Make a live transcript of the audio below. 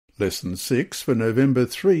Lesson 6 for November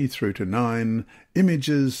 3 through to 9,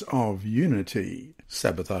 Images of Unity.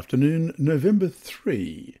 Sabbath afternoon, November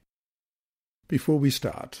 3. Before we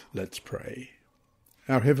start, let's pray.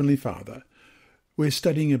 Our Heavenly Father, we're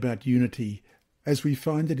studying about unity as we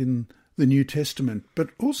find it in the New Testament,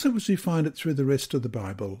 but also as we find it through the rest of the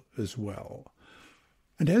Bible as well.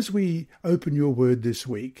 And as we open your word this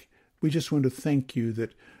week, we just want to thank you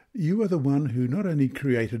that you are the one who not only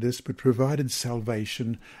created us, but provided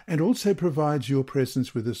salvation and also provides your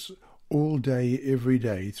presence with us all day, every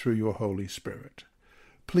day through your Holy Spirit.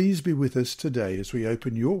 Please be with us today as we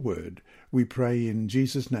open your word. We pray in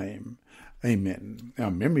Jesus' name. Amen.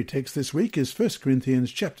 Our memory text this week is 1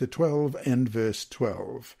 Corinthians chapter 12 and verse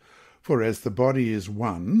 12. For as the body is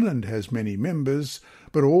one and has many members,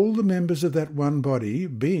 but all the members of that one body,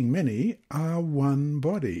 being many, are one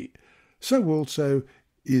body, so also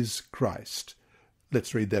is Christ.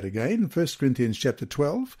 Let's read that again, 1 Corinthians chapter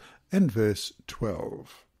 12 and verse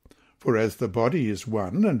 12. For as the body is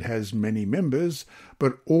one and has many members,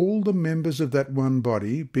 but all the members of that one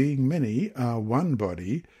body, being many, are one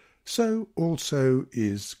body, so also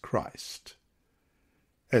is Christ.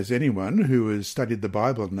 As anyone who has studied the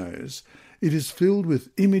Bible knows, it is filled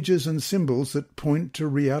with images and symbols that point to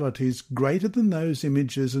realities greater than those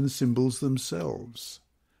images and symbols themselves.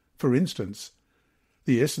 For instance,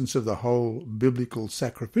 the essence of the whole biblical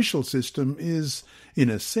sacrificial system is, in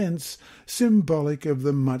a sense, symbolic of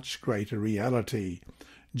the much greater reality,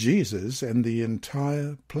 Jesus and the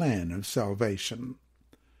entire plan of salvation.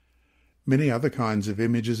 Many other kinds of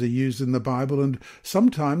images are used in the Bible, and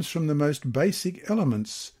sometimes from the most basic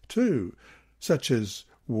elements too, such as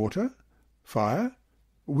water, fire,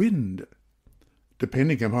 wind.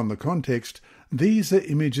 Depending upon the context, these are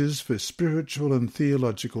images for spiritual and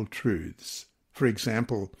theological truths. For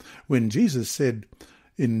example, when Jesus said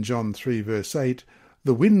in John 3 verse 8,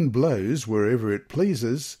 "The wind blows wherever it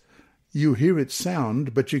pleases, you hear its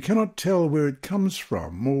sound, but you cannot tell where it comes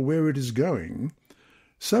from or where it is going,"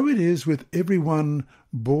 so it is with everyone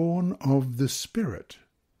born of the Spirit.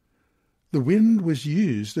 The wind was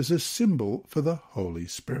used as a symbol for the Holy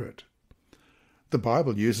Spirit. The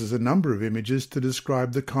Bible uses a number of images to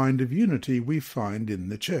describe the kind of unity we find in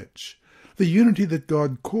the church, the unity that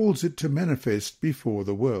God calls it to manifest before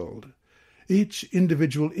the world. Each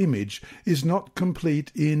individual image is not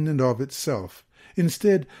complete in and of itself.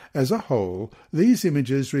 Instead, as a whole, these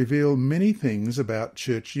images reveal many things about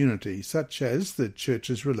church unity, such as the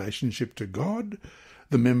church's relationship to God,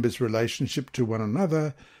 the members' relationship to one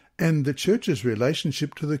another, and the church's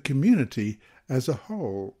relationship to the community as a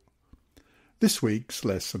whole. This week's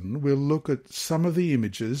lesson will look at some of the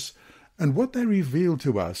images and what they reveal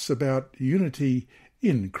to us about unity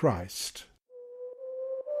in Christ.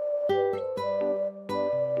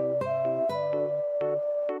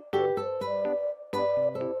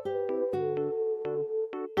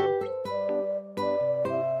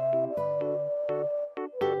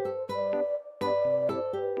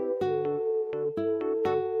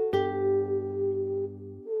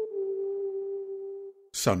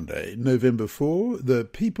 Sunday, November 4, the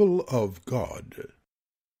people of God.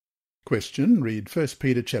 Question, read 1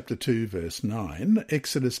 Peter chapter 2 verse 9,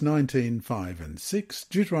 Exodus 19, 5 and 6,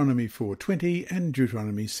 Deuteronomy 4:20 and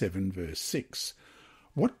Deuteronomy 7 verse 6.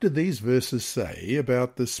 What do these verses say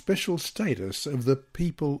about the special status of the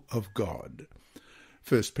people of God?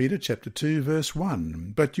 1 Peter chapter 2 verse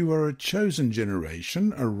 1, "But you are a chosen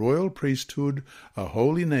generation, a royal priesthood, a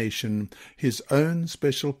holy nation, his own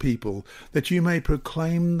special people, that you may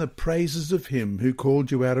proclaim the praises of him who called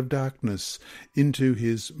you out of darkness into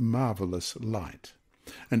his marvellous light."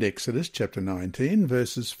 And Exodus chapter 19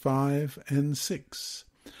 verses 5 and 6.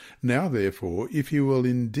 "Now therefore, if you will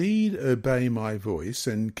indeed obey my voice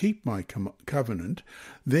and keep my covenant,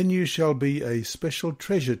 then you shall be a special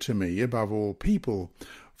treasure to me above all people,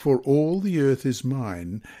 for all the earth is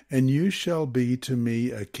mine, and you shall be to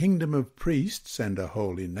me a kingdom of priests and a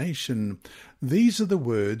holy nation. These are the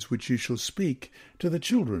words which you shall speak to the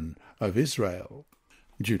children of Israel."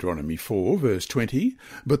 Deuteronomy 4 verse 20,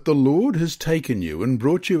 "But the Lord has taken you and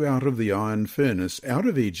brought you out of the iron furnace, out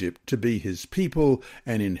of Egypt, to be his people,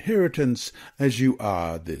 an inheritance, as you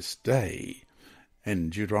are this day."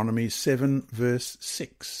 And Deuteronomy 7 verse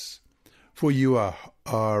 6, "For you are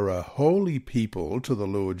a holy people to the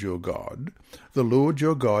Lord your God. The Lord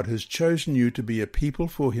your God has chosen you to be a people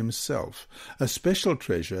for himself, a special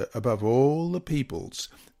treasure above all the peoples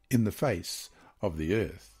in the face of the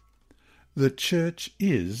earth." The church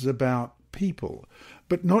is about people,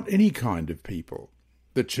 but not any kind of people.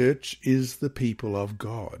 The church is the people of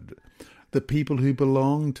God. the people who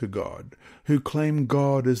belong to God, who claim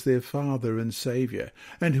God as their Father and Saviour,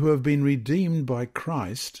 and who have been redeemed by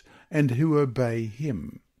Christ and who obey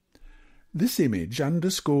him. This image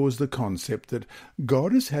underscores the concept that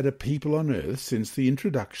God has had a people on earth since the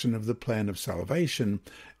introduction of the plan of salvation,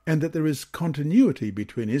 and that there is continuity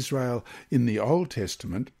between Israel in the Old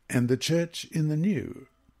Testament and the Church in the New.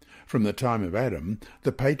 From the time of Adam,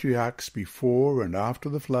 the patriarchs before and after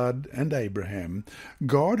the flood, and Abraham,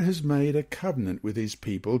 God has made a covenant with his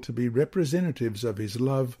people to be representatives of his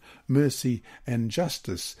love, mercy, and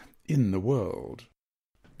justice in the world.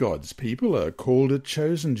 God's people are called a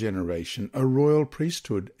chosen generation, a royal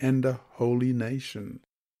priesthood, and a holy nation.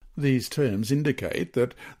 These terms indicate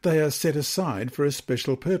that they are set aside for a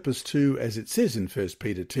special purpose to, as it says in 1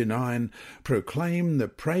 Peter 2:9, proclaim the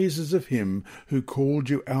praises of him who called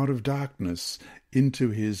you out of darkness into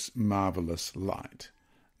his marvellous light.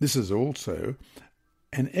 This is also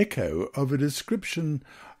an echo of a description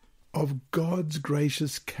of God's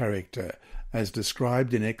gracious character, as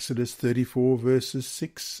described in Exodus 34 verses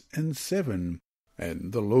 6 and 7.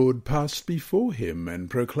 And the Lord passed before him and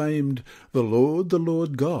proclaimed, the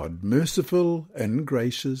Lord God, merciful and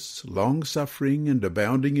gracious, long-suffering and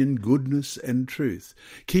abounding in goodness and truth,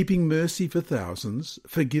 keeping mercy for thousands,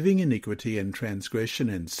 forgiving iniquity and transgression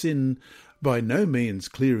and sin, by no means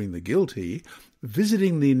clearing the guilty,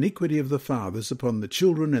 visiting the iniquity of the fathers upon the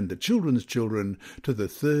children and the children's children to the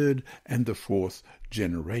third and the fourth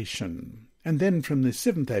generation. And then from the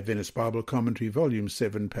Seventh-day Adventist Bible Commentary, Volume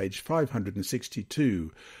 7, page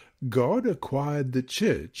 562, God acquired the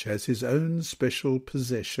Church as his own special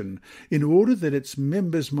possession in order that its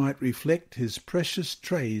members might reflect his precious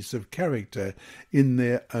traits of character in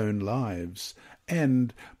their own lives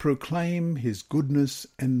and proclaim his goodness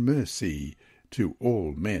and mercy to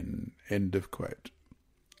all men. End of quote.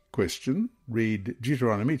 Question. Read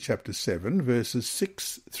Deuteronomy chapter 7, verses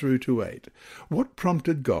 6 through to 8. What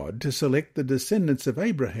prompted God to select the descendants of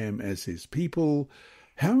Abraham as his people?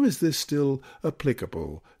 How is this still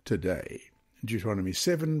applicable today? Deuteronomy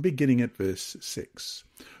 7, beginning at verse 6.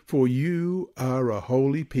 For you are a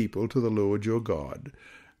holy people to the Lord your God.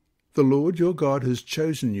 The Lord your God has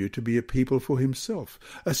chosen you to be a people for himself,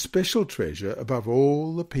 a special treasure above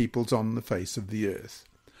all the peoples on the face of the earth.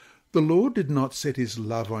 The Lord did not set his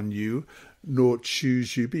love on you, nor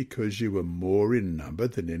choose you because you were more in number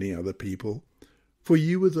than any other people. For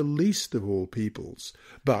you were the least of all peoples.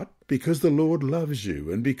 But because the Lord loves you,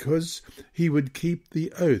 and because he would keep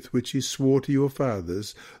the oath which he swore to your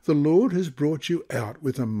fathers, the Lord has brought you out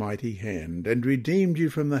with a mighty hand, and redeemed you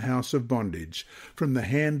from the house of bondage, from the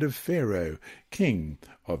hand of Pharaoh, king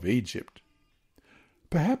of Egypt.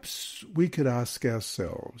 Perhaps we could ask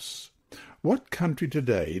ourselves, what country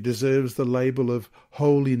today deserves the label of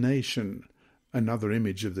holy nation, another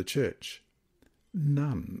image of the Church?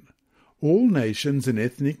 None. All nations and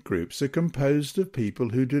ethnic groups are composed of people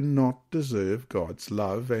who do not deserve God's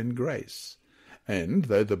love and grace. And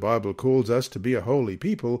though the Bible calls us to be a holy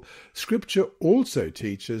people, Scripture also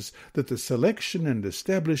teaches that the selection and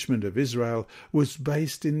establishment of Israel was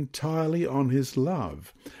based entirely on his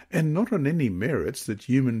love, and not on any merits that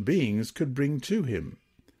human beings could bring to him.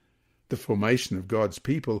 The formation of God's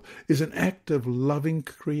people is an act of loving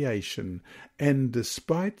creation, and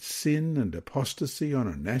despite sin and apostasy on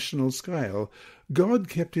a national scale, God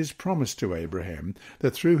kept his promise to Abraham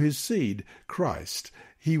that through his seed, Christ,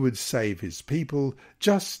 he would save his people,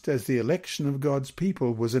 just as the election of God's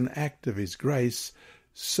people was an act of his grace,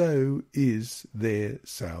 so is their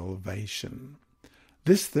salvation.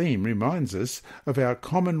 This theme reminds us of our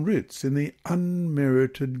common roots in the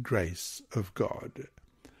unmerited grace of God.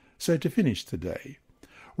 So to finish today,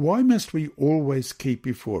 why must we always keep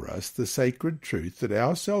before us the sacred truth that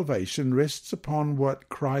our salvation rests upon what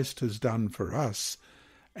Christ has done for us,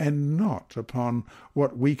 and not upon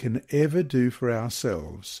what we can ever do for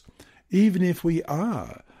ourselves, even if we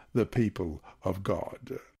are the people of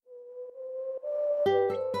God?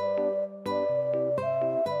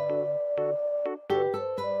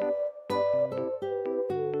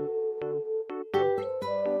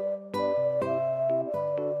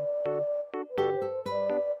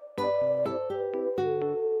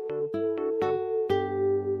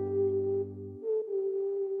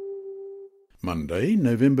 Monday,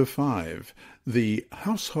 November 5, the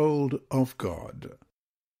Household of God.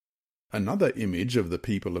 Another image of the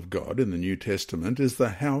people of God in the New Testament is the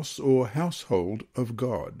house or household of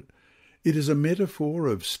God. It is a metaphor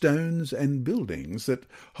of stones and buildings that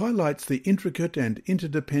highlights the intricate and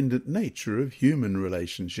interdependent nature of human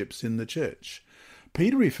relationships in the church.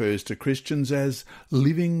 Peter refers to Christians as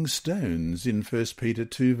living stones in 1 Peter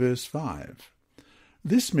 2 verse 5.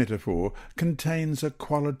 This metaphor contains a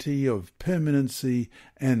quality of permanency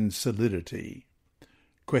and solidity.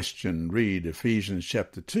 Question. Read Ephesians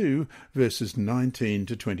chapter 2, verses 19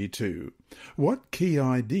 to 22. What key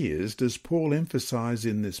ideas does Paul emphasize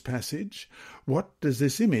in this passage? What does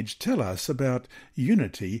this image tell us about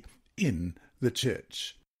unity in the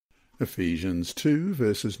church? Ephesians 2,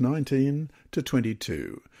 verses 19 to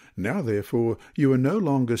 22. Now therefore you are no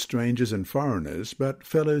longer strangers and foreigners, but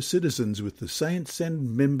fellow citizens with the saints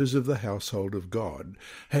and members of the household of God,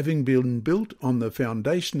 having been built on the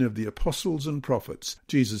foundation of the apostles and prophets,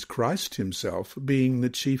 Jesus Christ himself being the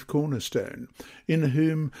chief cornerstone, in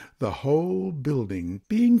whom the whole building,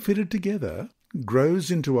 being fitted together, grows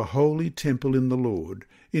into a holy temple in the Lord,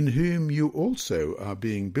 in whom you also are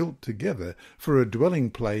being built together for a dwelling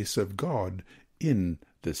place of God in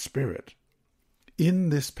the Spirit. In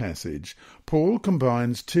this passage, Paul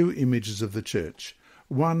combines two images of the church,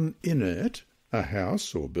 one inert, a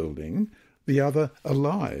house or building, the other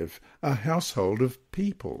alive, a household of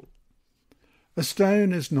people. A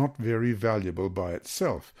stone is not very valuable by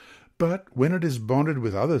itself, but when it is bonded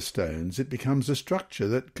with other stones, it becomes a structure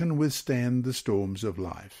that can withstand the storms of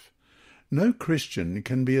life. No Christian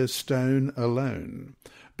can be a stone alone,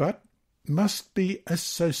 but must be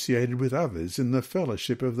associated with others in the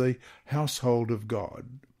fellowship of the household of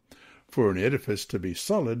God. For an edifice to be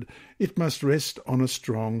solid, it must rest on a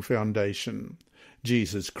strong foundation.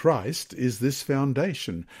 Jesus Christ is this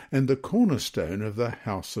foundation and the cornerstone of the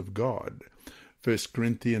house of God. 1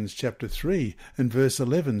 Corinthians chapter 3 and verse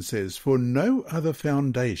 11 says, "For no other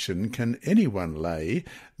foundation can anyone lay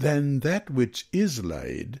than that which is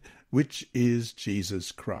laid, which is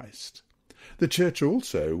Jesus Christ." The church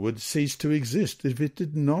also would cease to exist if it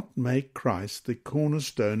did not make Christ the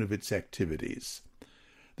cornerstone of its activities.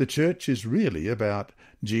 The church is really about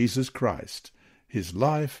Jesus Christ, his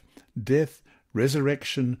life, death,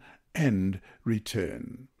 resurrection, and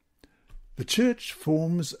return. The church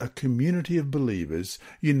forms a community of believers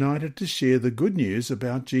united to share the good news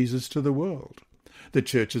about Jesus to the world. The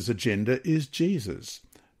church's agenda is Jesus,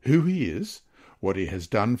 who he is, what he has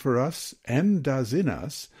done for us and does in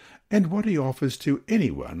us, and what he offers to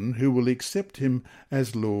anyone who will accept him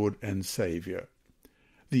as Lord and Saviour.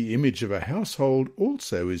 The image of a household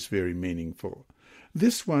also is very meaningful.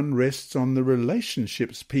 This one rests on the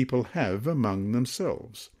relationships people have among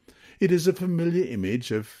themselves. It is a familiar image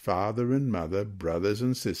of father and mother, brothers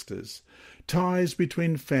and sisters. Ties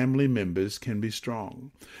between family members can be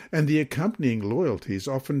strong, and the accompanying loyalties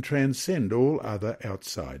often transcend all other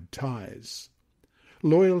outside ties.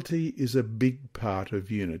 Loyalty is a big part of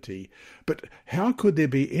unity, but how could there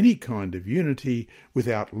be any kind of unity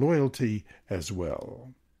without loyalty as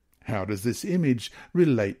well? How does this image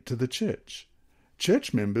relate to the church?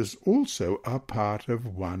 Church members also are part of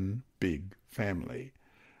one big family.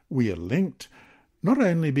 We are linked not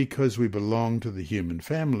only because we belong to the human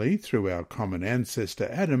family through our common ancestor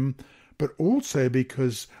Adam, but also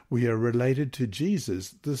because we are related to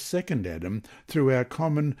Jesus, the second Adam, through our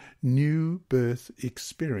common new birth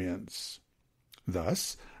experience.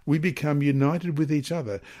 Thus, we become united with each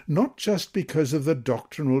other, not just because of the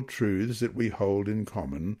doctrinal truths that we hold in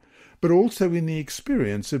common, but also in the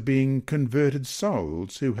experience of being converted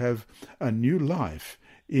souls who have a new life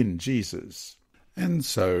in Jesus. And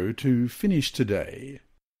so, to finish today,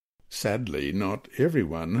 sadly, not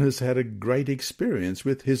everyone has had a great experience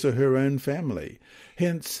with his or her own family.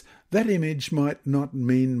 Hence, that image might not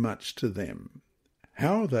mean much to them.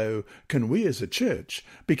 How, though, can we as a church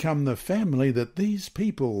become the family that these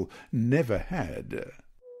people never had?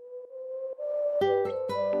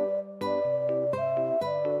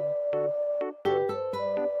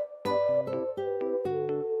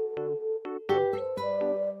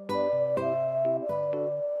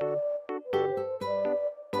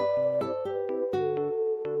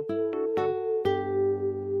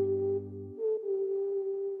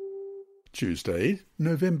 Tuesday,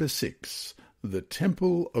 November 6, the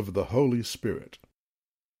Temple of the Holy Spirit.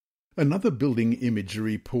 Another building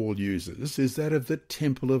imagery Paul uses is that of the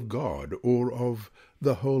Temple of God, or of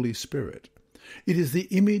the Holy Spirit. It is the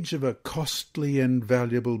image of a costly and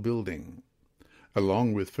valuable building.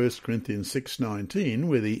 Along with 1 Corinthians 6:19,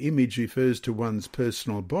 where the image refers to one's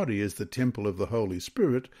personal body as the temple of the Holy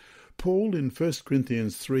Spirit, Paul in 1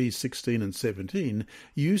 Corinthians 3:16 and 17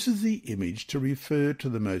 uses the image to refer to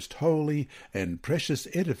the most holy and precious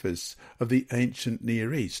edifice of the ancient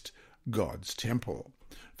Near East, God's temple.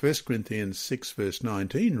 1 Corinthians 6 verse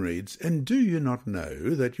 19 reads, "And do you not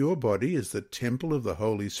know that your body is the temple of the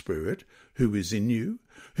Holy Spirit, who is in you,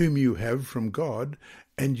 whom you have from God,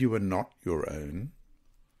 and you are not your own?"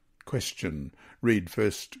 Question. Read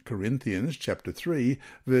 1 Corinthians chapter 3,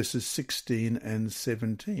 verses 16 and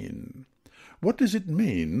 17. What does it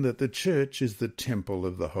mean that the church is the temple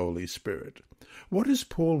of the Holy Spirit? What is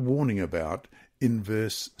Paul warning about in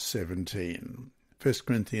verse 17? 1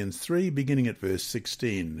 Corinthians 3, beginning at verse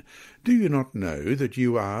 16. Do you not know that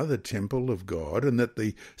you are the temple of God, and that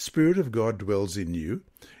the Spirit of God dwells in you?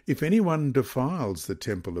 If anyone defiles the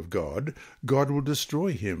temple of God, God will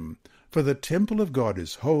destroy him. For the temple of God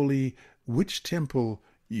is holy, which temple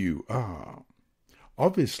you are.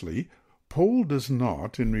 Obviously, Paul does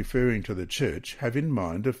not, in referring to the church, have in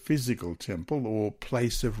mind a physical temple or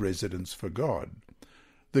place of residence for God.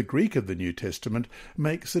 The Greek of the New Testament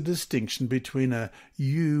makes a distinction between a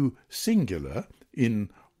you singular, in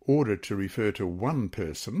order to refer to one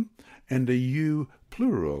person, and a you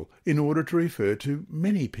plural, in order to refer to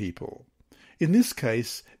many people. In this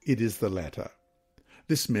case, it is the latter.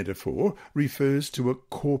 This metaphor refers to a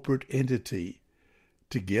corporate entity.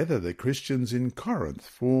 Together the Christians in Corinth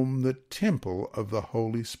form the temple of the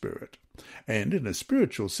Holy Spirit, and in a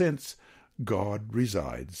spiritual sense, God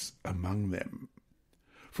resides among them.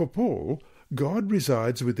 For Paul, God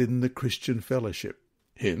resides within the Christian fellowship.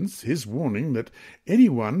 Hence his warning that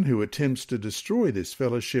anyone who attempts to destroy this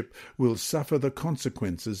fellowship will suffer the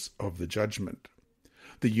consequences of the judgment.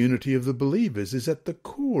 The unity of the believers is at the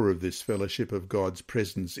core of this fellowship of God's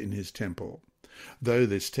presence in his temple. Though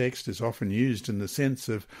this text is often used in the sense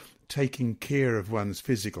of taking care of one's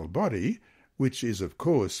physical body, which is of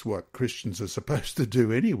course what Christians are supposed to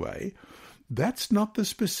do anyway, that's not the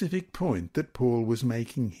specific point that Paul was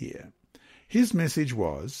making here. His message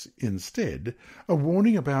was, instead, a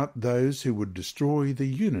warning about those who would destroy the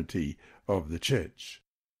unity of the church.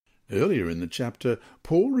 Earlier in the chapter,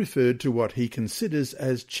 Paul referred to what he considers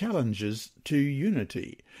as challenges to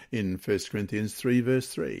unity in 1 Corinthians 3 verse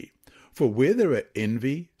 3. For where there are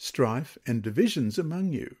envy, strife, and divisions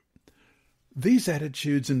among you. These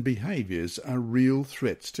attitudes and behaviours are real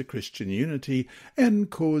threats to Christian unity and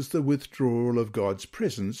cause the withdrawal of God's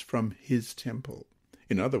presence from his temple.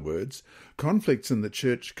 In other words, conflicts in the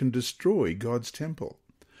church can destroy God's temple.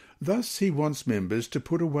 Thus he wants members to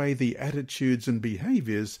put away the attitudes and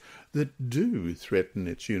behaviours that do threaten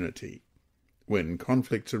its unity. When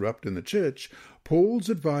conflicts erupt in the church, Paul's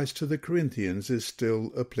advice to the Corinthians is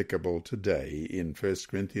still applicable today in 1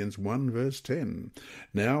 Corinthians 1 verse 10.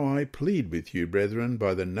 Now I plead with you, brethren,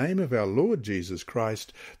 by the name of our Lord Jesus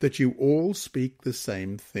Christ, that you all speak the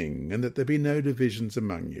same thing, and that there be no divisions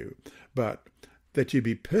among you, but that you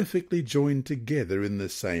be perfectly joined together in the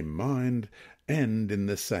same mind and in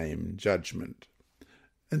the same judgment.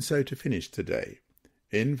 And so to finish today,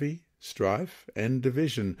 envy, strife, and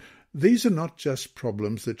division, these are not just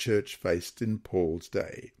problems the church faced in Paul's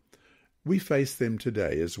day. We face them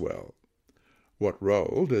today as well. What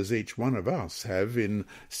role does each one of us have in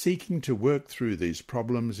seeking to work through these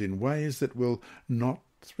problems in ways that will not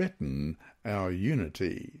threaten our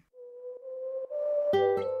unity?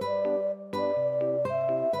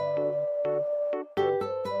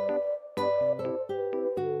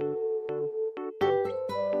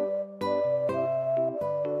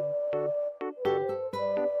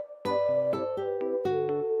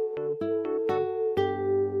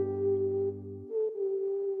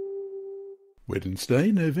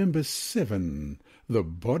 Wednesday, November 7, the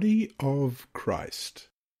Body of Christ.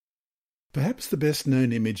 Perhaps the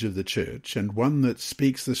best-known image of the church, and one that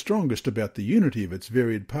speaks the strongest about the unity of its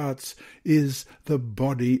varied parts, is the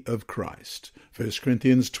body of Christ. 1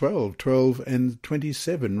 Corinthians 12 and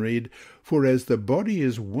 27 read, For as the body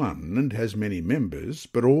is one and has many members,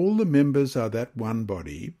 but all the members are that one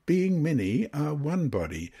body, being many are one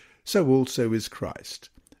body, so also is Christ.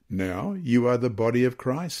 Now you are the body of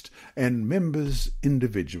Christ, and members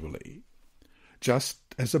individually. Just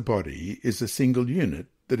as a body is a single unit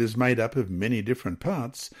that is made up of many different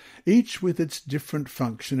parts, each with its different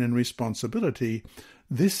function and responsibility,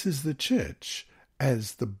 this is the church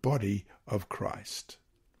as the body of Christ.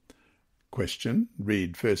 Question.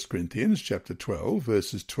 Read 1 Corinthians chapter 12,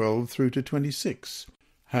 verses 12 through to 26.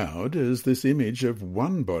 How does this image of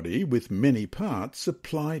one body with many parts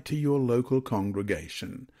apply to your local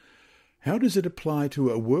congregation? How does it apply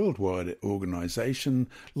to a worldwide organization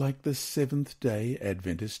like the Seventh-day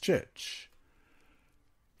Adventist Church?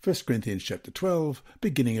 1 Corinthians chapter 12,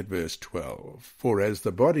 beginning at verse 12. For as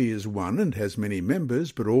the body is one and has many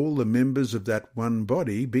members, but all the members of that one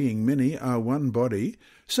body, being many, are one body,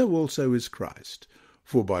 so also is Christ.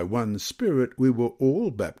 For by one Spirit we were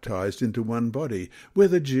all baptized into one body,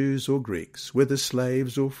 whether Jews or Greeks, whether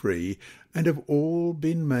slaves or free, and have all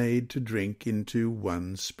been made to drink into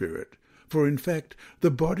one Spirit. For in fact, the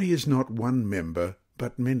body is not one member,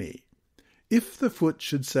 but many. If the foot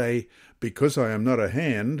should say, "Because I am not a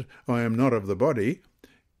hand, I am not of the body,"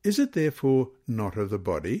 is it therefore not of the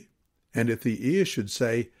body? And if the ear should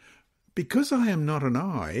say, "Because I am not an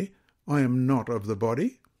eye, I am not of the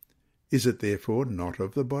body," is it therefore not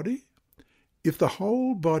of the body? If the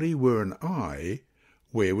whole body were an eye,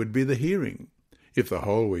 where would be the hearing? If the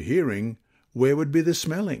whole were hearing, where would be the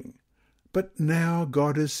smelling? But now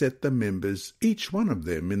God has set the members, each one of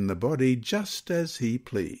them, in the body just as he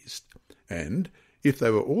pleased. And if they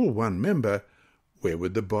were all one member, where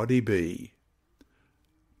would the body be?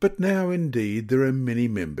 But now indeed there are many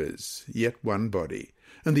members, yet one body.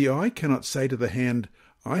 And the eye cannot say to the hand,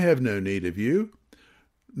 "I have no need of you,"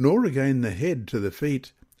 nor again the head to the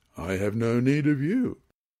feet, "I have no need of you."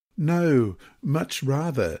 No, much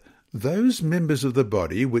rather, those members of the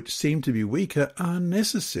body which seem to be weaker are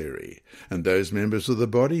necessary, and those members of the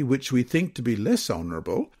body which we think to be less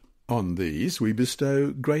honourable, on these we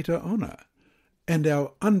bestow greater honour. And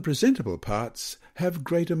our unpresentable parts have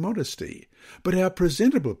greater modesty, but our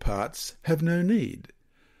presentable parts have no need.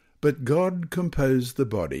 But God composed the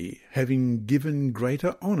body, having given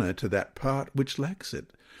greater honour to that part which lacks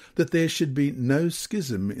it, that there should be no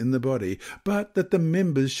schism in the body, but that the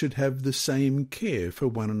members should have the same care for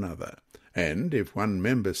one another. And if one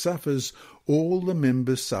member suffers, all the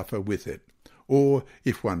members suffer with it. Or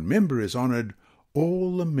if one member is honoured,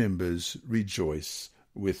 all the members rejoice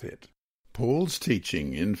with it. Paul's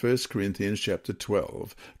teaching in 1 Corinthians chapter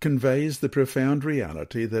 12 conveys the profound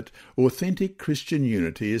reality that authentic Christian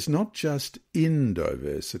unity is not just in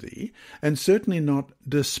diversity, and certainly not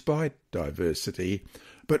despite diversity,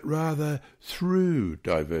 but rather through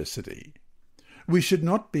diversity. We should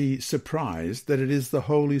not be surprised that it is the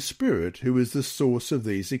Holy Spirit who is the source of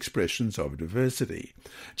these expressions of diversity.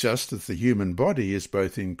 Just as the human body is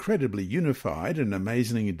both incredibly unified and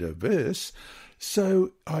amazingly diverse,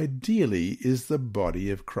 so ideally is the body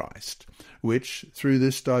of Christ, which, through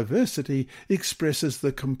this diversity, expresses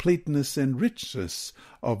the completeness and richness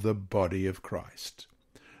of the body of Christ.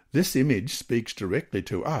 This image speaks directly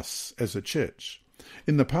to us as a church.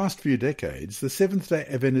 In the past few decades, the Seventh-day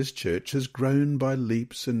Adventist Church has grown by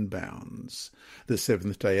leaps and bounds. The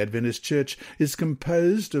Seventh-day Adventist Church is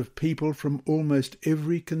composed of people from almost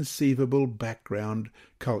every conceivable background,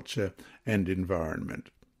 culture, and environment.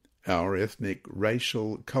 Our ethnic,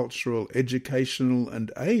 racial, cultural, educational,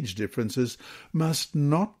 and age differences must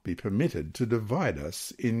not be permitted to divide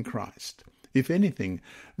us in Christ. If anything,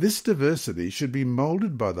 this diversity should be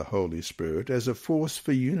moulded by the Holy Spirit as a force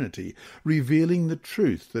for unity, revealing the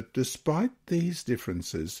truth that despite these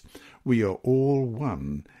differences, we are all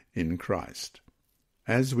one in Christ.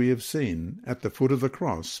 As we have seen, at the foot of the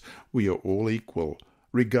cross, we are all equal,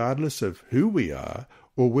 regardless of who we are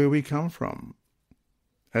or where we come from.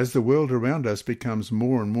 As the world around us becomes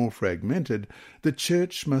more and more fragmented, the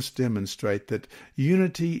Church must demonstrate that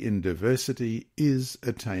unity in diversity is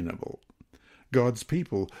attainable. God's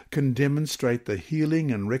people can demonstrate the healing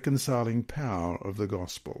and reconciling power of the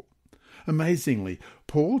gospel. Amazingly,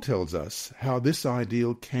 Paul tells us how this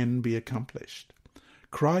ideal can be accomplished.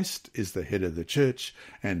 Christ is the head of the church,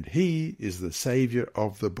 and he is the Saviour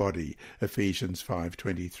of the body, Ephesians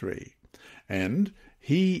 5:23. And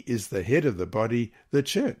he is the head of the body, the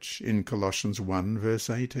church, in Colossians 1 verse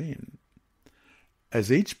 18. As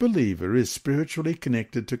each believer is spiritually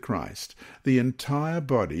connected to Christ, the entire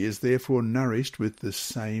body is therefore nourished with the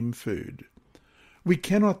same food. We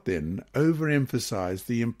cannot then overemphasize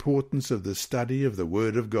the importance of the study of the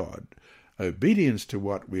Word of God, obedience to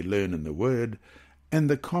what we learn in the Word, and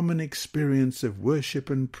the common experience of worship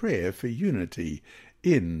and prayer for unity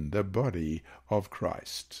in the body of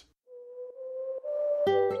Christ.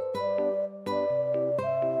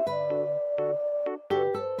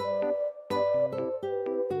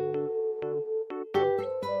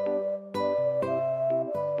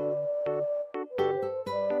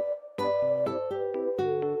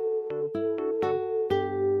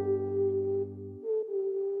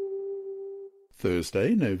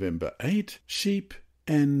 Thursday, November 8, Sheep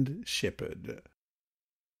and Shepherd.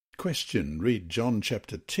 Question. Read John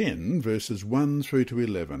chapter 10, verses 1 through to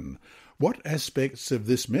 11. What aspects of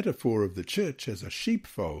this metaphor of the church as a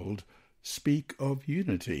sheepfold speak of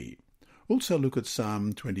unity? Also look at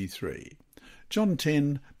Psalm 23. John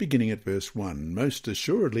 10, beginning at verse 1. Most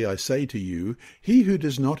assuredly I say to you, he who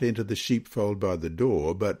does not enter the sheepfold by the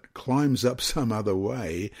door, but climbs up some other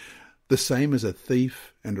way, the same is a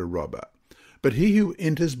thief and a robber. But he who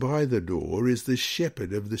enters by the door is the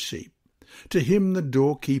shepherd of the sheep. To him the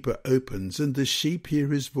doorkeeper opens, and the sheep hear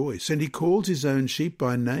his voice, and he calls his own sheep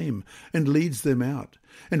by name and leads them out.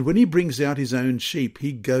 And when he brings out his own sheep,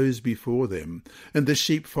 he goes before them, and the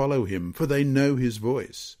sheep follow him, for they know his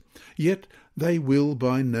voice. Yet they will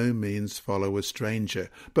by no means follow a stranger,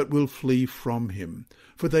 but will flee from him,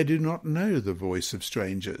 for they do not know the voice of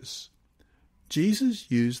strangers. Jesus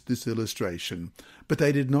used this illustration, but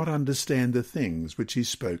they did not understand the things which he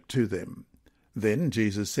spoke to them. Then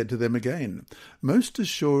Jesus said to them again, Most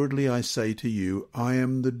assuredly I say to you, I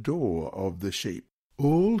am the door of the sheep.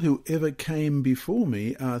 All who ever came before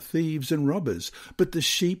me are thieves and robbers, but the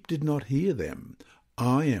sheep did not hear them.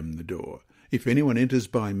 I am the door. If anyone enters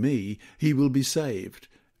by me, he will be saved,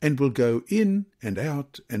 and will go in and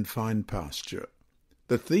out and find pasture.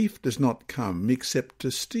 The thief does not come except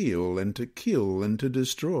to steal and to kill and to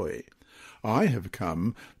destroy. I have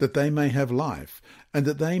come that they may have life, and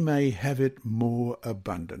that they may have it more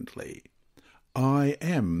abundantly. I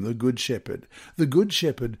am the good shepherd. The good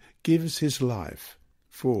shepherd gives his life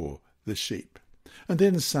for the sheep. And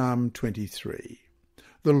then Psalm 23.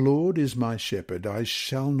 The Lord is my shepherd, I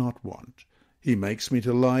shall not want. He makes me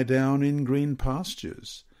to lie down in green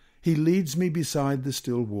pastures. He leads me beside the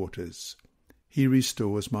still waters. He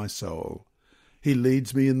restores my soul. He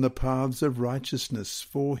leads me in the paths of righteousness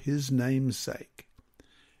for his name's sake.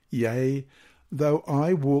 Yea, though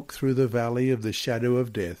I walk through the valley of the shadow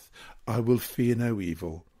of death, I will fear no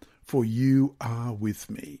evil, for you are with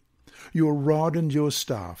me. Your rod and your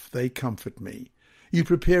staff, they comfort me. You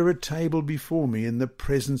prepare a table before me in the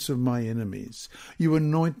presence of my enemies. You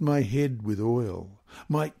anoint my head with oil.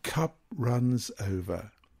 My cup runs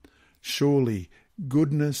over. Surely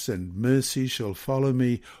goodness and mercy shall follow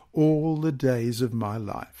me all the days of my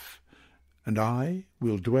life, and I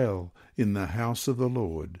will dwell in the house of the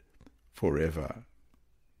Lord forever.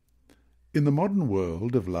 In the modern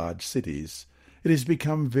world of large cities, it has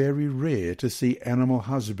become very rare to see animal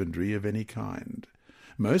husbandry of any kind.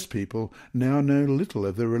 Most people now know little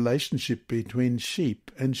of the relationship between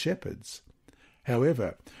sheep and shepherds.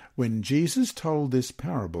 However, when Jesus told this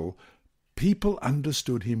parable, people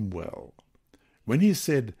understood him well. When he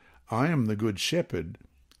said, I am the good shepherd,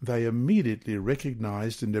 they immediately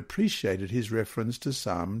recognized and appreciated his reference to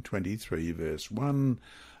Psalm 23, verse 1,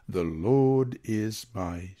 The Lord is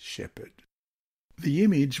my shepherd. The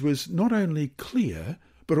image was not only clear,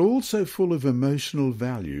 but also full of emotional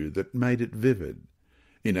value that made it vivid.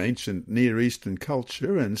 In ancient Near Eastern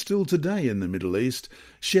culture, and still today in the Middle East,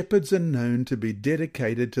 shepherds are known to be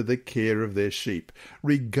dedicated to the care of their sheep,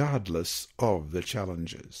 regardless of the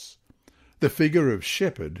challenges. The figure of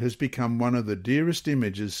shepherd has become one of the dearest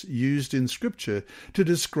images used in Scripture to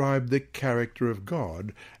describe the character of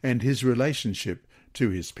God and his relationship to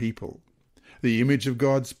his people. The image of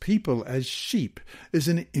God's people as sheep is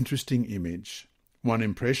an interesting image. One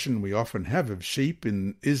impression we often have of sheep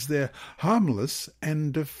is their harmless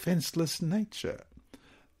and defenceless nature.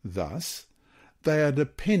 Thus, they are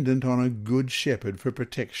dependent on a good shepherd for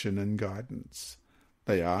protection and guidance.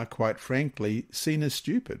 They are, quite frankly, seen as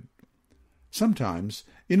stupid. Sometimes,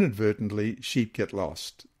 inadvertently, sheep get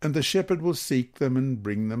lost, and the shepherd will seek them and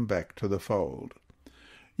bring them back to the fold.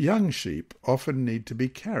 Young sheep often need to be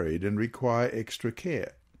carried and require extra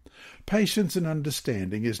care. Patience and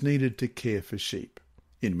understanding is needed to care for sheep.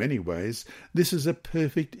 In many ways, this is a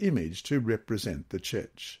perfect image to represent the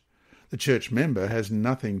church. The church member has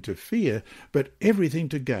nothing to fear, but everything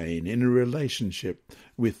to gain in a relationship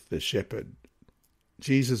with the shepherd.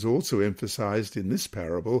 Jesus also emphasized in this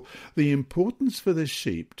parable the importance for the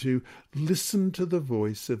sheep to listen to the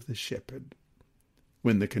voice of the shepherd.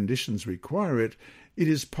 When the conditions require it, it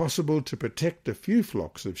is possible to protect a few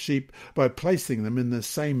flocks of sheep by placing them in the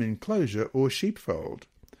same enclosure or sheepfold.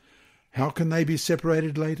 How can they be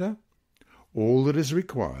separated later? All that is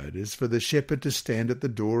required is for the shepherd to stand at the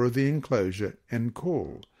door of the enclosure and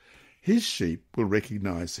call. His sheep will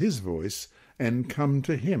recognize his voice and come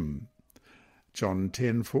to him. John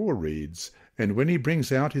 10:4 reads, And when he brings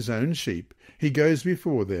out his own sheep, he goes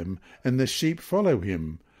before them, and the sheep follow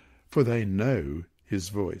him, for they know his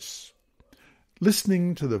voice.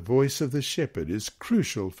 Listening to the voice of the shepherd is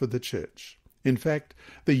crucial for the church. In fact,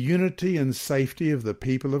 the unity and safety of the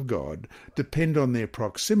people of God depend on their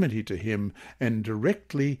proximity to him and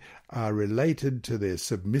directly are related to their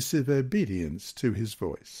submissive obedience to his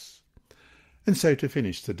voice. And so to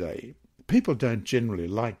finish today, people don't generally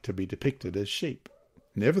like to be depicted as sheep.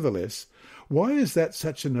 Nevertheless, why is that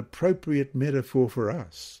such an appropriate metaphor for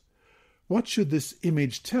us? What should this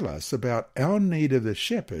image tell us about our need of the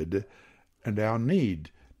shepherd and our need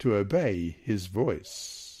to obey his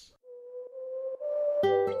voice?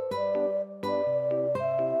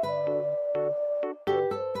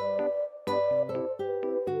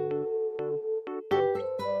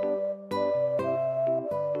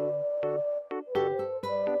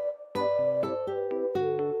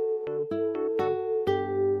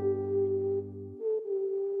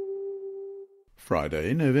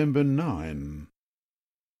 Friday, November 9.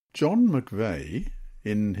 John McVeigh,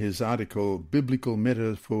 in his article Biblical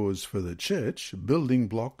Metaphors for the Church, Building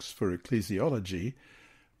Blocks for Ecclesiology,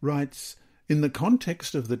 writes, in the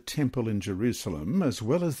context of the Temple in Jerusalem, as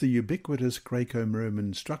well as the ubiquitous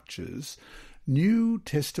Greco-Roman structures, New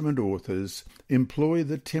Testament authors employ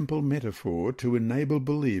the temple metaphor to enable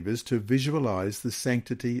believers to visualize the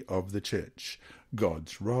sanctity of the church,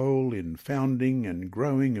 God's role in founding and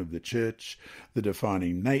growing of the church, the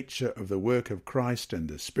defining nature of the work of Christ and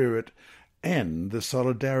the Spirit, and the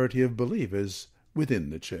solidarity of believers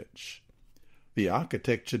within the church. The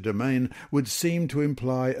architecture domain would seem to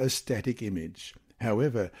imply a static image.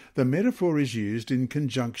 However, the metaphor is used in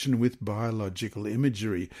conjunction with biological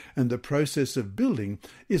imagery, and the process of building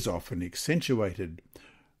is often accentuated.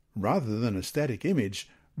 Rather than a static image,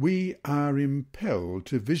 we are impelled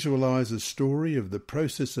to visualize a story of the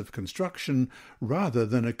process of construction rather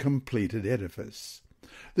than a completed edifice.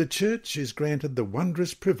 The Church is granted the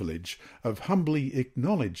wondrous privilege of humbly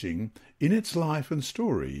acknowledging, in its life and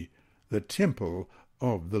story, the temple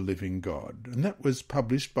of the living God. And that was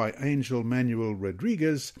published by Angel Manuel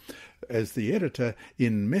Rodriguez as the editor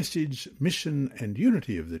in Message, Mission and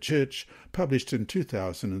Unity of the Church, published in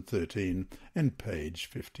 2013 and page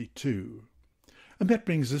 52. And that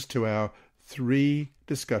brings us to our 3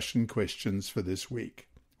 discussion questions for this week.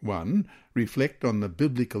 1. Reflect on the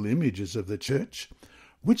biblical images of the church.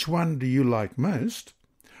 Which one do you like most?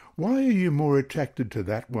 Why are you more attracted to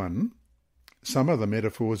that one? Some of the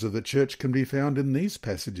metaphors of the church can be found in these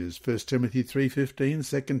passages, 1 Timothy 3:15,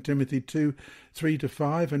 2 Timothy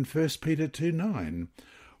 2:3-5, and 1 Peter 2:9.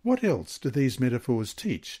 What else do these metaphors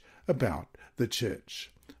teach about the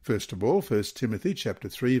church? First of all, 1 Timothy chapter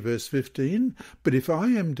 3, verse 15, "But if I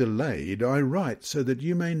am delayed, I write so that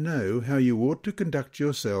you may know how you ought to conduct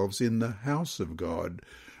yourselves in the house of God,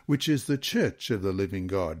 which is the church of the living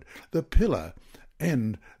God, the pillar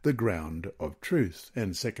and the ground of truth."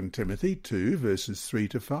 And 2 Timothy 2, verses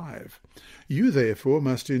 3-5. "You therefore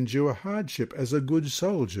must endure hardship as a good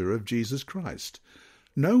soldier of Jesus Christ.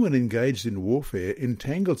 No one engaged in warfare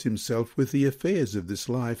entangles himself with the affairs of this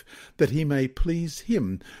life, that he may please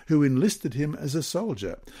him who enlisted him as a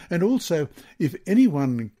soldier. And also, if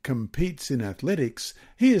anyone competes in athletics,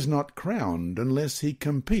 he is not crowned unless he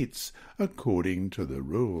competes according to the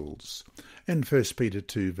rules." And 1 Peter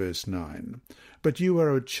 2, verse 9. "But you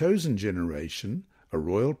are a chosen generation, a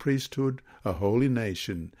royal priesthood, a holy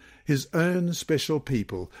nation, his own special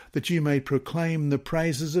people, that you may proclaim the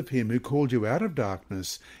praises of him who called you out of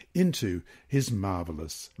darkness into his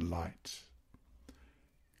marvellous light."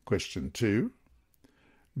 Question 2.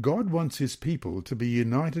 God wants his people to be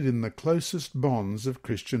united in the closest bonds of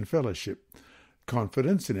Christian fellowship.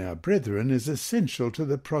 Confidence in our brethren is essential to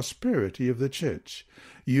the prosperity of the church.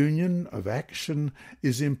 Union of action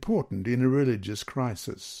is important in a religious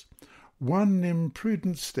crisis. One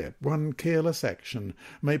imprudent step, one careless action,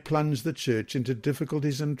 may plunge the church into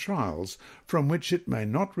difficulties and trials from which it may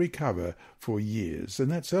not recover for years.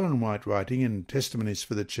 And that's Ellen White writing in Testimonies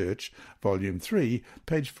for the Church, Volume 3,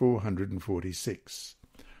 page 446.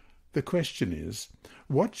 The question is,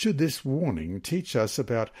 what should this warning teach us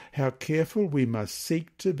about how careful we must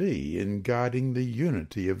seek to be in guarding the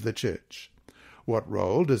unity of the church? What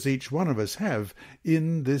role does each one of us have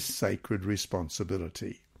in this sacred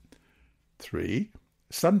responsibility? 3.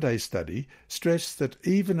 Sunday study stressed that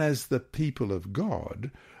even as the people of God,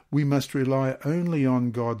 we must rely only on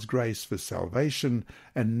God's grace for salvation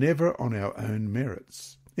and never on our own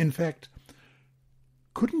merits. In fact,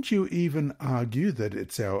 couldn't you even argue that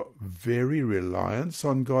it's our very reliance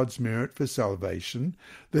on God's merit for salvation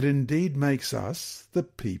that indeed makes us the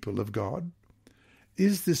people of God?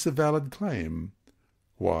 Is this a valid claim?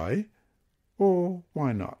 Why or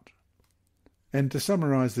why not? And to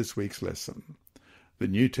summarize this week's lesson, the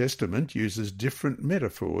New Testament uses different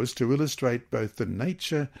metaphors to illustrate both the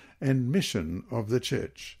nature and mission of the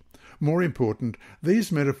church. More important, these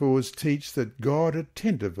metaphors teach that God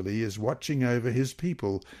attentively is watching over his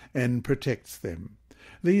people and protects them.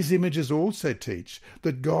 These images also teach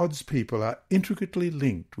that God's people are intricately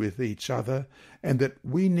linked with each other and that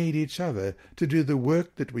we need each other to do the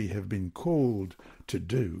work that we have been called to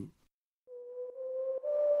do.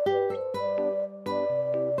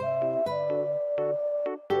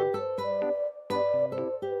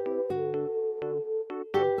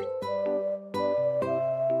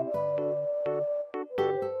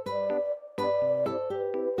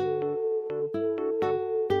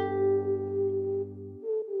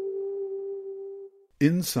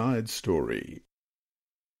 Inside Story.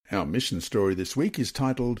 Our mission story this week is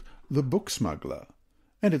titled The Book Smuggler,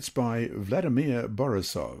 and it's by Vladimir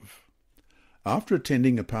Borisov. After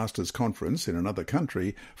attending a pastor's conference in another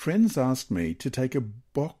country, friends asked me to take a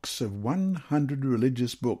box of 100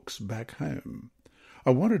 religious books back home.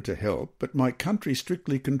 I wanted to help, but my country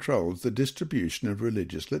strictly controls the distribution of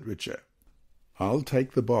religious literature. I'll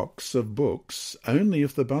take the box of books only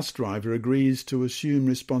if the bus driver agrees to assume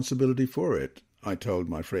responsibility for it, I told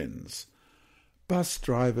my friends. Bus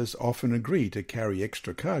drivers often agree to carry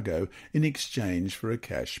extra cargo in exchange for a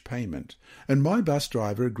cash payment, and my bus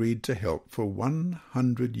driver agreed to help for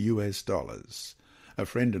 $100. A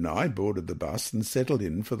friend and I boarded the bus and settled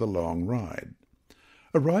in for the long ride.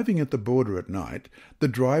 Arriving at the border at night, the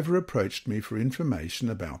driver approached me for information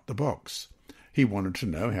about the box. He wanted to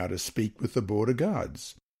know how to speak with the border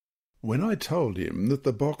guards. When I told him that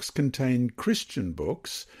the box contained Christian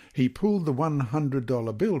books, he pulled the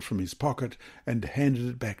 $100 bill from his pocket and handed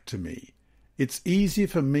it back to me. "It's easier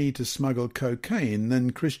for me to smuggle cocaine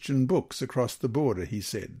than Christian books across the border," he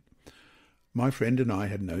said. My friend and I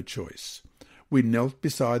had no choice. We knelt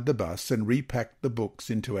beside the bus and repacked the books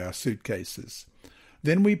into our suitcases.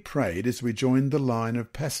 Then we prayed as we joined the line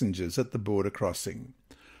of passengers at the border crossing.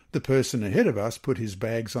 The person ahead of us put his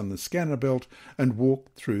bags on the scanner belt and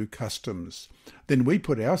walked through customs. Then we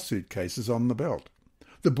put our suitcases on the belt.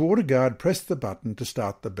 The border guard pressed the button to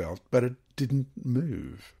start the belt, but it didn't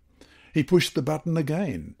move. He pushed the button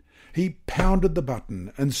again. He pounded the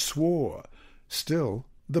button and swore. Still,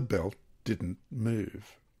 the belt didn't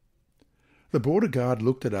move. The border guard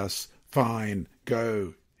looked at us. "Fine,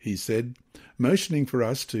 go," he said, motioning for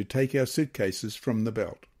us to take our suitcases from the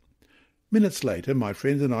belt. Minutes later, my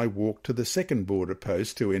friend and I walked to the second border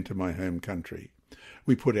post to enter my home country.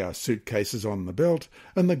 We put our suitcases on the belt,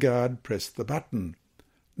 and the guard pressed the button.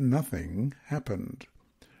 Nothing happened.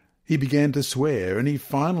 He began to swear, and he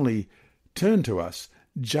finally turned to us.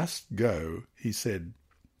 "Just go," he said.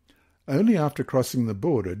 Only after crossing the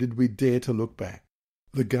border did we dare to look back.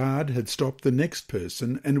 The guard had stopped the next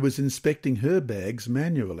person and was inspecting her bags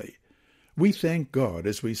manually. We thanked God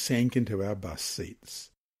as we sank into our bus seats.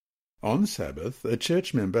 On Sabbath, a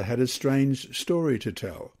church member had a strange story to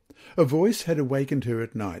tell. A voice had awakened her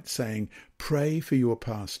at night, saying, "Pray for your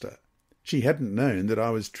pastor." She hadn't known that I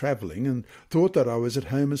was travelling and thought that I was at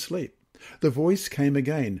home asleep. The voice came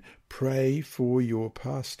again, "Pray for your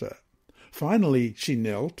pastor." Finally, she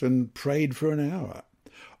knelt and prayed for an hour.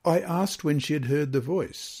 I asked when she had heard the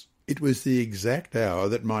voice. It was the exact hour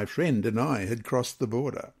that my friend and I had crossed the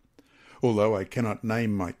border. Although I cannot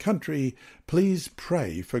name my country, please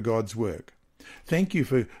pray for God's work. Thank you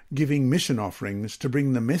for giving mission offerings to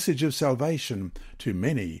bring the message of salvation to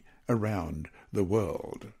many around the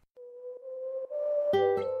world.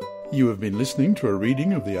 You have been listening to a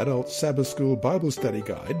reading of the Adult Sabbath School Bible Study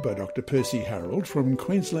Guide by Dr. Percy Harold from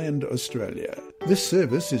Queensland, Australia. This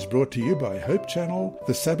service is brought to you by Hope Channel,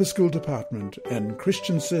 the Sabbath School Department, and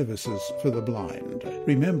Christian Services for the Blind.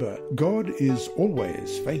 Remember, God is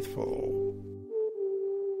always faithful.